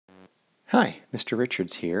Hi, Mr.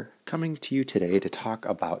 Richards here, coming to you today to talk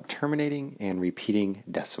about terminating and repeating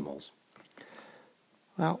decimals.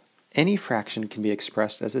 Well, any fraction can be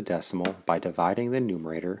expressed as a decimal by dividing the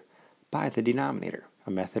numerator by the denominator, a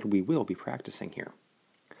method we will be practicing here.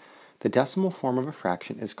 The decimal form of a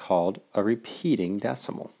fraction is called a repeating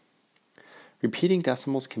decimal. Repeating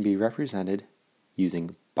decimals can be represented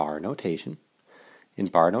using bar notation. In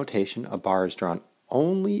bar notation, a bar is drawn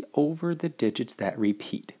only over the digits that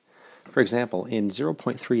repeat. For example, in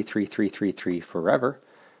 0.33333 forever,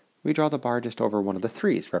 we draw the bar just over one of the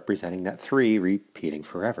 3's, representing that 3 repeating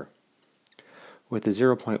forever. With the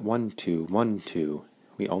 0.1212,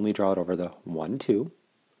 we only draw it over the 1, 2.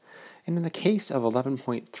 And in the case of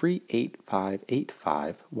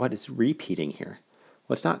 11.38585, what is repeating here?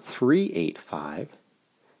 Well, it's not 385,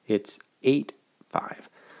 it's 85.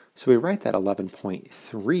 So we write that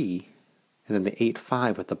 11.3 and then the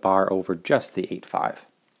 85 with the bar over just the 85.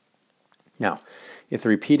 Now, if the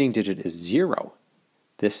repeating digit is 0,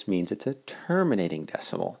 this means it's a terminating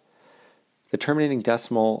decimal. The terminating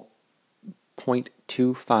decimal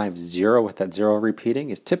 0.250 with that 0 repeating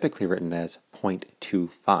is typically written as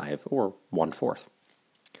 0.25 or 1/4.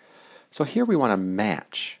 So here we want to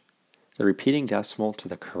match the repeating decimal to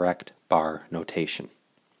the correct bar notation.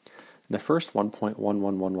 In the first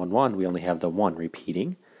 1.11111, we only have the 1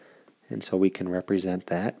 repeating, and so we can represent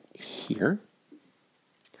that here.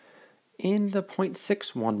 In the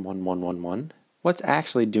 0.61111, what's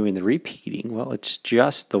actually doing the repeating? Well, it's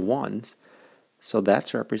just the 1's, so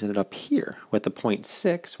that's represented up here with the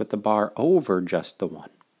 0.6 with the bar over just the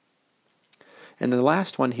 1. And the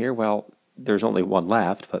last one here, well, there's only one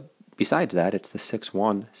left, but besides that, it's the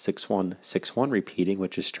 616161 repeating,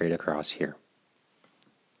 which is straight across here.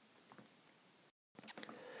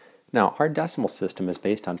 Now, our decimal system is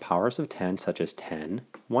based on powers of 10 such as 10,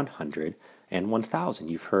 100, and 1,000.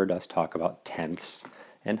 You've heard us talk about tenths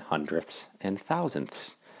and hundredths and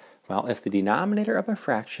thousandths. Well, if the denominator of a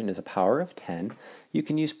fraction is a power of 10, you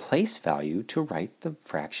can use place value to write the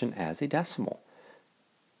fraction as a decimal.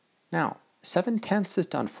 Now, 7/10 is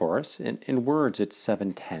done for us. In words, it's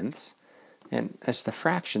 7/10, and as the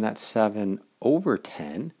fraction, that's 7 over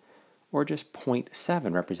 10, or just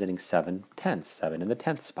 0.7, representing 7/10, 7 in the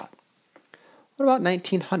 10th spot. What about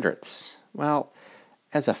 1900ths? Well,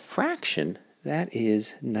 as a fraction, that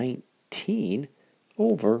is 19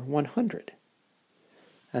 over 100.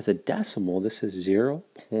 As a decimal, this is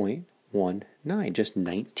 0.19, just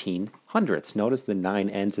 19 hundredths. Notice the 9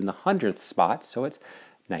 ends in the hundredth spot, so it's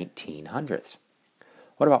 19 hundredths.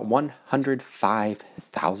 What about 105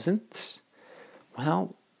 thousandths?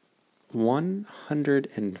 Well,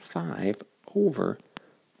 105 over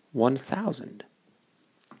 1,000.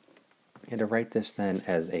 And to write this then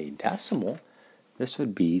as a decimal, this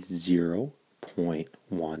would be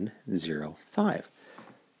 0.105.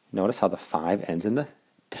 Notice how the 5 ends in the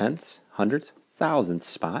tenths, hundredths, thousandths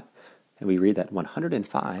spot, and we read that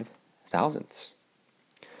 105 thousandths.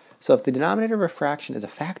 So if the denominator of a fraction is a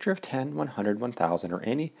factor of 10, 100, 1,000, or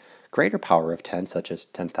any greater power of 10, such as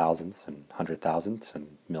 10 thousandths and 100 thousandths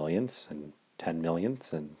and millions and 10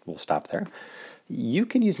 millionths, and we'll stop there, you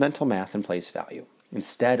can use mental math and place value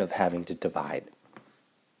instead of having to divide.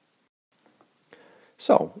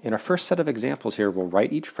 So, in our first set of examples here, we'll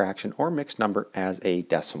write each fraction or mixed number as a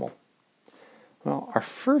decimal. Well, our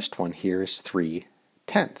first one here is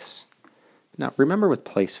 3/10. Now, remember with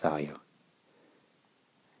place value,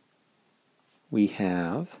 we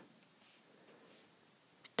have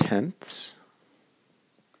tenths,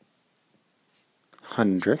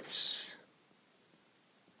 hundredths,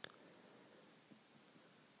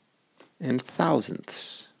 and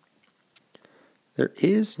thousandths. There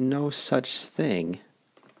is no such thing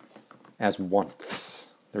as oneths.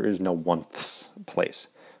 There is no oneths place.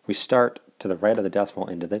 We start to the right of the decimal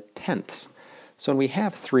into the tenths. So when we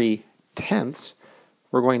have 3/10,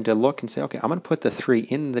 we're going to look and say, okay, I'm going to put the 3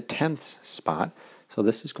 in the tenths spot. So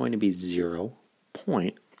this is going to be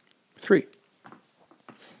 0.3.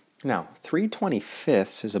 Now,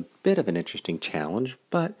 3/25 is a bit of an interesting challenge,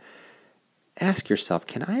 but ask yourself,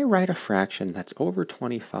 can I write a fraction that's over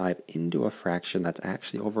 25 into a fraction that's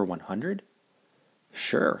actually over 100?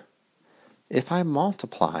 Sure. If I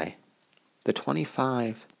multiply the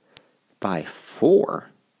 25 by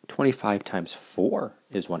 4, 25 times 4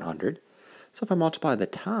 is 100. So if I multiply the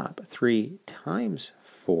top 3 times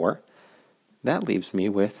 4, that leaves me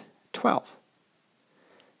with 12.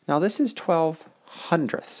 Now this is 12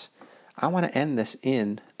 hundredths. I want to end this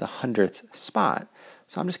in the hundredths spot.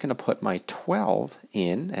 So I'm just going to put my 12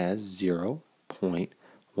 in as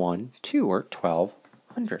 0.12 or 12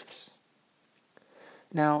 hundredths.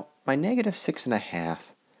 Now, my negative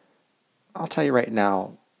 6.5 I'll tell you right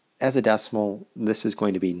now, as a decimal, this is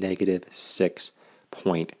going to be negative 6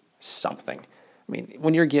 point something. I mean,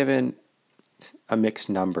 when you're given a mixed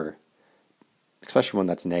number, especially one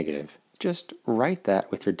that's negative, just write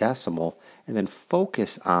that with your decimal and then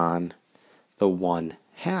focus on the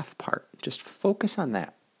 1/2 part. Just focus on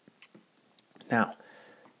that. Now,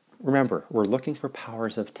 remember, we're looking for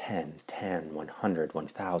powers of 10, 100,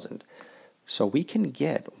 1000. So we can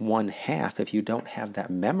get 1/2 if you don't have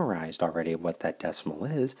that memorized already what that decimal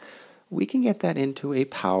is. We can get that into a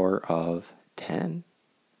power of 10.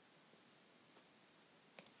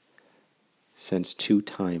 Since 2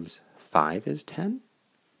 times 5 is 10,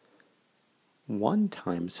 1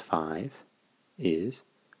 times 5 is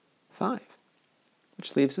 5,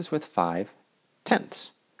 which leaves us with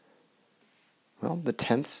 5/10. Well, the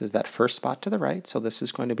tenths is that first spot to the right, so this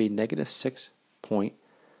is going to be negative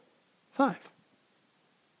 6.5.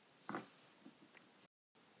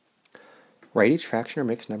 Write each fraction or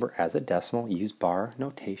mixed number as a decimal. Use bar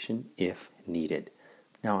notation if needed.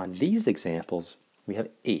 Now on these examples, we have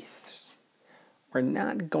eighths. We're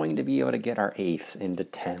not going to be able to get our eighths into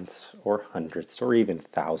tenths or hundredths or even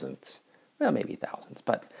thousandths. Well, maybe thousandths,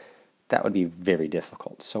 but that would be very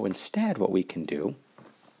difficult. So instead what we can do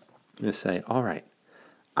is say, all right,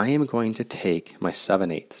 I am going to take my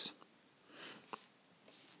 7/8.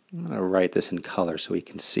 I'm going to write this in color so we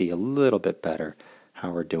can see a little bit better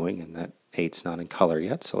how we're doing, and that 8's not in color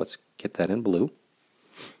yet, so let's get that in blue.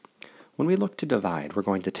 When we look to divide, we're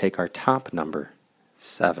going to take our top number,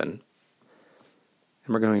 7,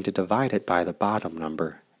 and we're going to divide it by the bottom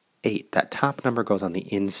number, 8. That top number goes on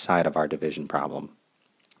the inside of our division problem.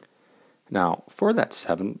 Now, for that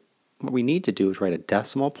 7, what we need to do is write a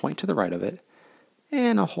decimal point to the right of it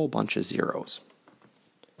and a whole bunch of zeros.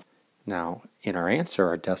 Now, in our answer,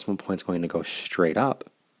 our decimal point is going to go straight up.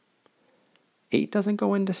 8 doesn't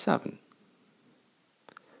go into 7,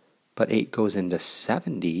 but 8 goes into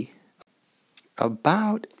 70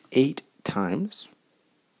 about 8 times.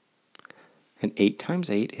 And 8 times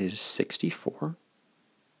 8 is 64.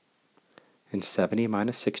 And 70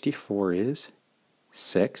 minus 64 is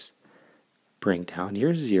 6. Bring down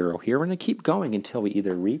your 0 here. We're going to keep going until we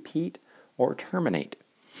either repeat or terminate.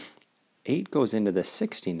 8 goes into the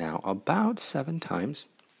 60 now about 7 times.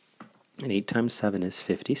 And 8 times 7 is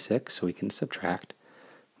 56, so we can subtract.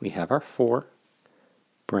 We have our 4.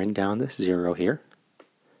 Bring down this 0 here.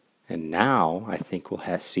 And now I think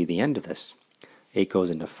we'll see the end of this. 8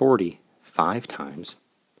 goes into 40 5 times.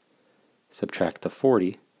 Subtract the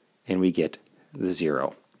 40, and we get the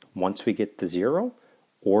 0. Once we get the 0,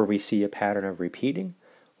 or we see a pattern of repeating,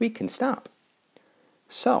 we can stop.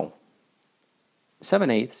 So,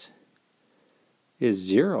 7/8 is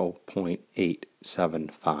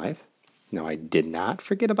 0.875. Now, I did not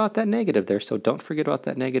forget about that negative there, so don't forget about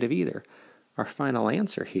that negative either. Our final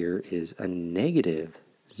answer here is a negative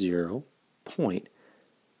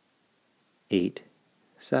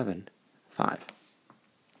 0.875.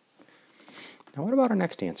 Now, what about our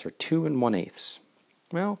next answer, 2 1/8?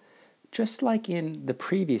 Well, just like in the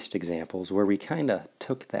previous examples where we kind of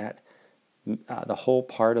took that the whole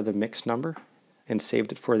part of the mixed number and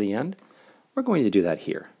saved it for the end, we're going to do that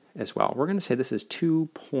here as well. We're going to say this is 2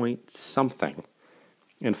 point something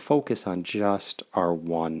and focus on just our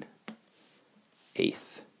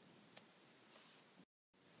 1/8.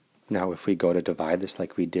 Now, if we go to divide this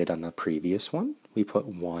like we did on the previous one, we put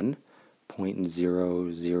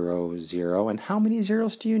 1.000, and how many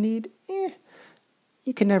zeros do you need?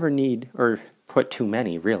 You can never need or put too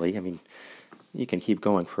many, really. I mean, you can keep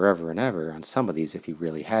going forever and ever on some of these if you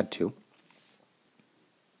really had to.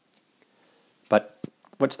 But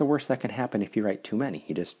what's the worst that can happen if you write too many?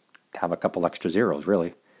 You just have a couple extra zeros,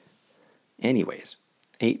 really. Anyways,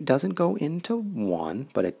 8 doesn't go into 1,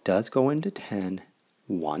 but it does go into 10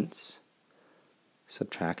 once.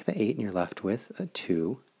 Subtract the 8 and you're left with a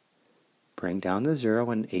 2. Bring down the 0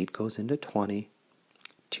 and 8 goes into 20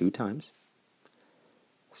 2 times.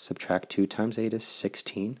 Subtract 2 times 8 is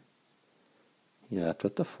 16. You're left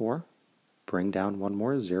with the 4. Bring down one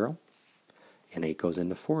more 0. And 8 goes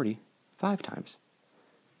into 40 5 times.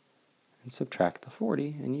 And subtract the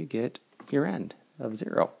 40 and you get your end of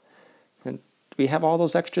 0. And we have all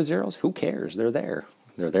those extra zeros. Who cares? They're there.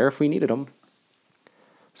 They're there if we needed them.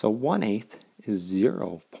 So 1/8 is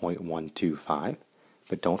 0.125.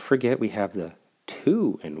 But don't forget we have the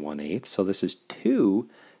 2 1/8. So this is 2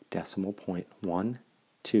 decimal point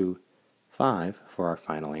 125 for our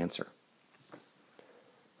final answer.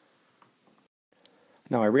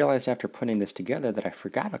 Now I realized after putting this together that I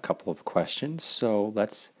forgot a couple of questions, so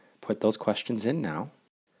let's put those questions in now.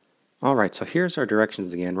 All right, so here's our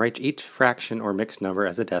directions again. Write each fraction or mixed number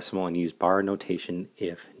as a decimal and use bar notation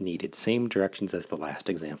if needed. Same directions as the last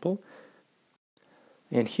example.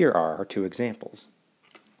 And here are our two examples.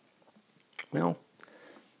 Well,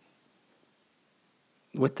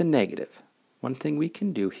 with the negative, one thing we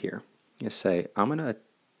can do here is say, I'm going to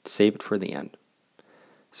save it for the end.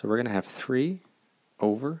 So we're going to have 3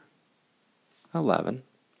 over 11.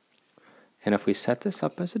 And if we set this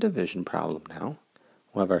up as a division problem now,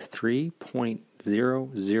 we'll have our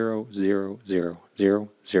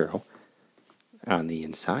 3.0000000 on the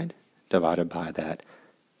inside divided by that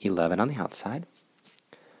 11 on the outside.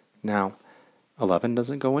 Now, 11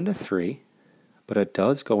 doesn't go into 3, but it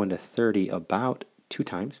does go into 30 about 2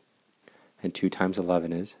 times. And 2 times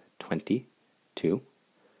 11 is 22.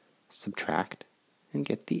 Subtract and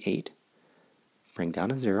get the 8. Bring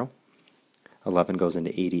down a 0. 11 goes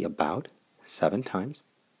into 80 about 7 times.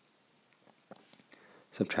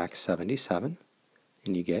 Subtract 77,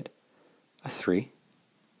 and you get a 3.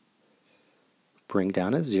 Bring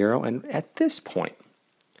down a 0, and at this point,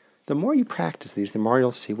 the more you practice these, the more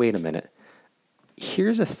you'll see, wait a minute,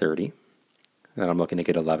 here's a 30 that I'm looking to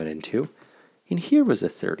get 11 into, and here was a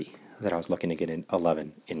 30 that I was looking to get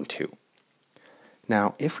 11 into.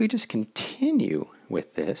 Now, if we just continue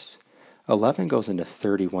with this, 11 goes into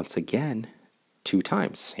 30 once again 2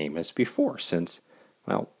 times, same as before, since,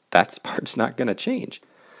 well, that part's not going to change.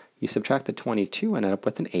 You subtract the 22 and end up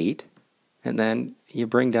with an 8, and then you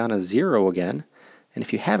bring down a 0 again, and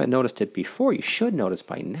if you haven't noticed it before, you should notice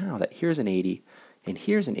by now that here's an 80, and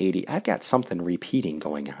here's an 80. I've got something repeating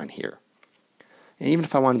going on here. And even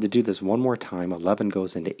if I wanted to do this one more time, 11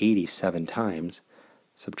 goes into 87 times,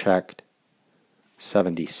 subtract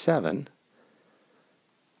 77,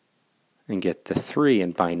 and get the 3,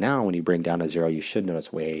 and by now when you bring down a 0, you should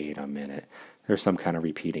notice, wait a minute, there's some kind of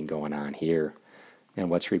repeating going on here.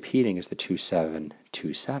 And what's repeating is the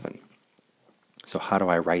 2727. So how do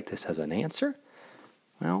I write this as an answer?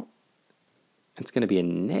 Well, it's going to be a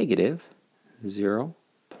negative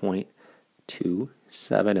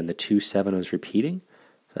 0.27, and the 27 is repeating.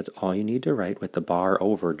 So that's all you need to write with the bar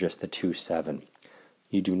over just the 27.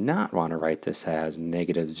 You do not want to write this as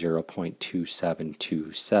negative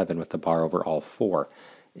 0.2727 with the bar over all 4.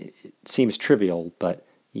 It seems trivial, but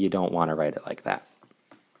you don't want to write it like that.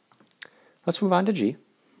 Let's move on to G,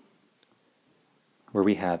 where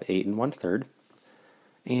we have 8 1/3.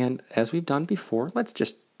 And as we've done before, let's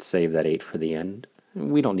just save that 8 for the end.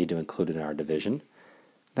 We don't need to include it in our division.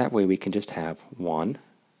 That way we can just have 1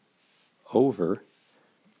 over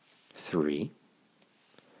 3.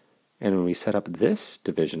 And when we set up this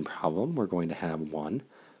division problem, we're going to have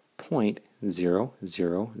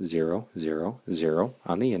 1.00000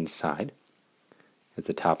 on the inside, as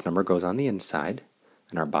the top number goes on the inside,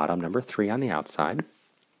 and our bottom number 3 on the outside.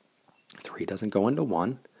 3 doesn't go into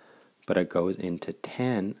 1, but it goes into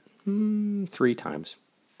 10 3 times.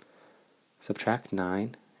 Subtract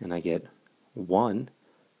 9, and I get 1.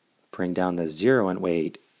 Bring down the 0, and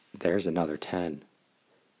wait, there's another 10.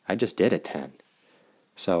 I just did a 10.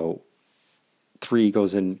 So 3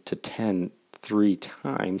 goes into 10 3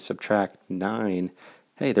 times. Subtract 9.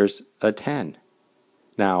 Hey, there's a 10.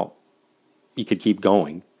 Now, you could keep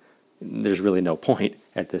going. There's really no point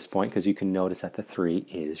at this point because you can notice that the 3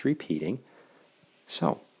 is repeating.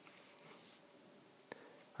 So,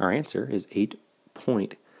 our answer is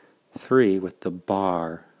 8.3 with the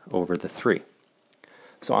bar over the 3.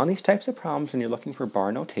 So on these types of problems, when you're looking for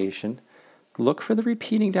bar notation, look for the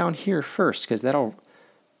repeating down here first because that'll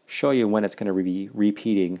show you when it's going to be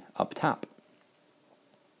repeating up top.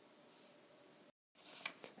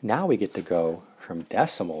 Now we get to go from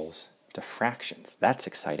decimals to fractions. That's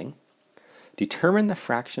exciting. Determine the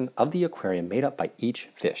fraction of the aquarium made up by each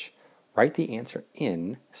fish. Write the answer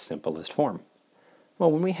in simplest form.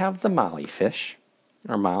 Well, when we have the molly fish,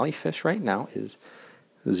 our molly fish right now is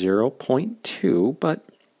 0.2, but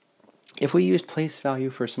if we use place value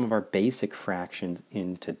for some of our basic fractions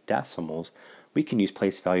into decimals, we can use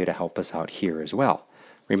place value to help us out here as well.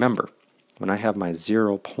 Remember, when I have my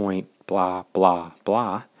 0. Blah, blah,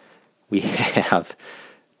 blah, we have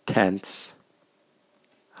tenths,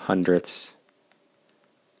 hundredths,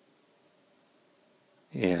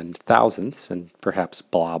 and thousandths, and perhaps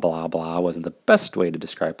blah, blah, blah wasn't the best way to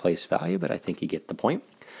describe place value, but I think you get the point.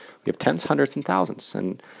 We have tenths, hundredths, and thousandths,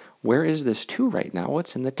 and where is this 2 right now? Well,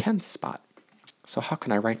 it's in the tenth spot. So how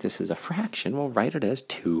can I write this as a fraction? Well, write it as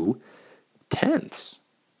 2 tenths.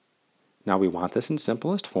 Now we want this in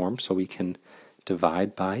simplest form, so we can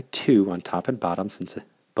divide by 2 on top and bottom since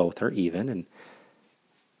both are even, and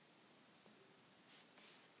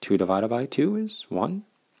 2 divided by 2 is 1.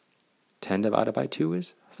 10 divided by 2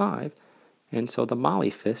 is 5. And so the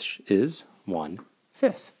mollyfish is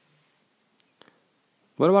 1/5.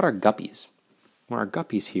 What about our guppies? Well, our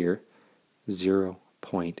guppies here,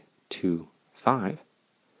 0.25.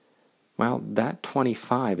 Well, that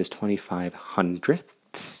 25 is 25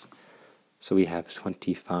 hundredths. So we have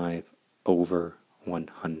 25 over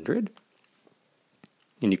 100.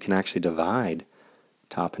 And you can actually divide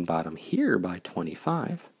top and bottom here by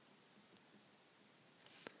 25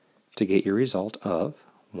 to get your result of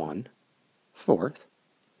 1/4.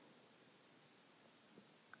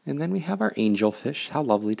 And then we have our angelfish. How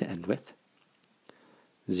lovely to end with.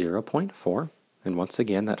 0.4. And once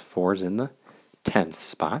again, that 4 is in the 10th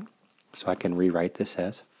spot. So I can rewrite this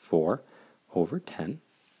as 4 over 10.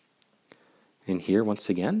 And here, once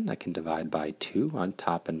again, I can divide by 2 on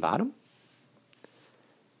top and bottom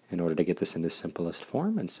in order to get this into simplest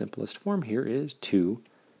form. And simplest form here is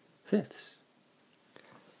 2/5.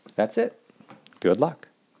 That's it. Good luck.